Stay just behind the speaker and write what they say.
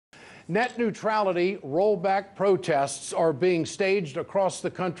Net neutrality rollback protests are being staged across the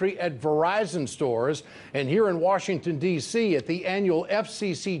country at Verizon stores and here in Washington, D.C. at the annual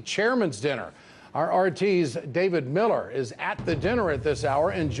FCC Chairman's Dinner. Our RT's David Miller is at the dinner at this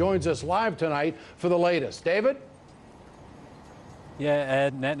hour and joins us live tonight for the latest. David? Yeah,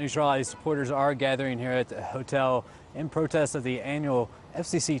 Ed, net neutrality supporters are gathering here at the hotel in protest of the annual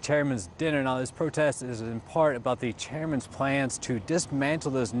FCC Chairman's Dinner. Now, this protest is in part about the chairman's plans to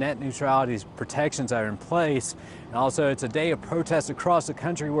dismantle those net neutrality protections that are in place. And also, it's a day of protest across the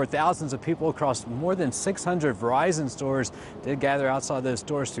country where thousands of people across more than 600 Verizon stores did gather outside those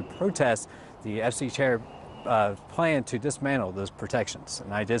stores to protest the FCC chair plan to dismantle those protections.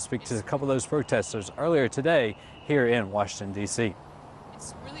 And I did speak to a couple of those protesters earlier today here in Washington, D.C.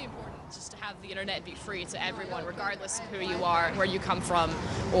 It's really important just to have the internet be free to everyone, regardless of who you are, where you come from,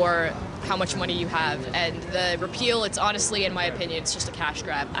 or how much money you have. And the repeal, it's honestly, in my opinion, it's just a cash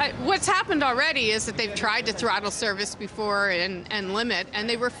grab. What's happened already is that they've tried to throttle service before and limit, and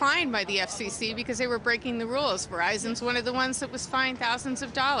they were fined by the FCC because they were breaking the rules. Verizon's one of the ones that was fined thousands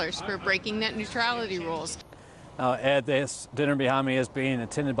of dollars for breaking net neutrality rules. Now, Ed, this dinner behind me is being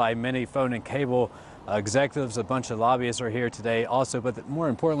attended by many phone and cable executives. A bunch of lobbyists are here today also, but more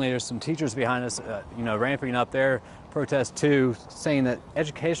importantly, there's some teachers behind us, ramping up their protest too, saying that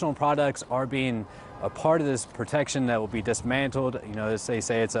educational products are being a part of this protection that will be dismantled. As they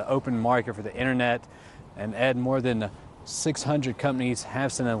say, it's an open market for the internet. And Ed, more than 600 companies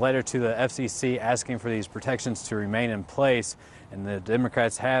have sent a letter to the FCC asking for these protections to remain in place. And the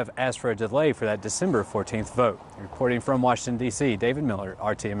Democrats have asked for a delay for that December 14th vote. Reporting from Washington, D.C., David Miller,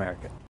 RT America.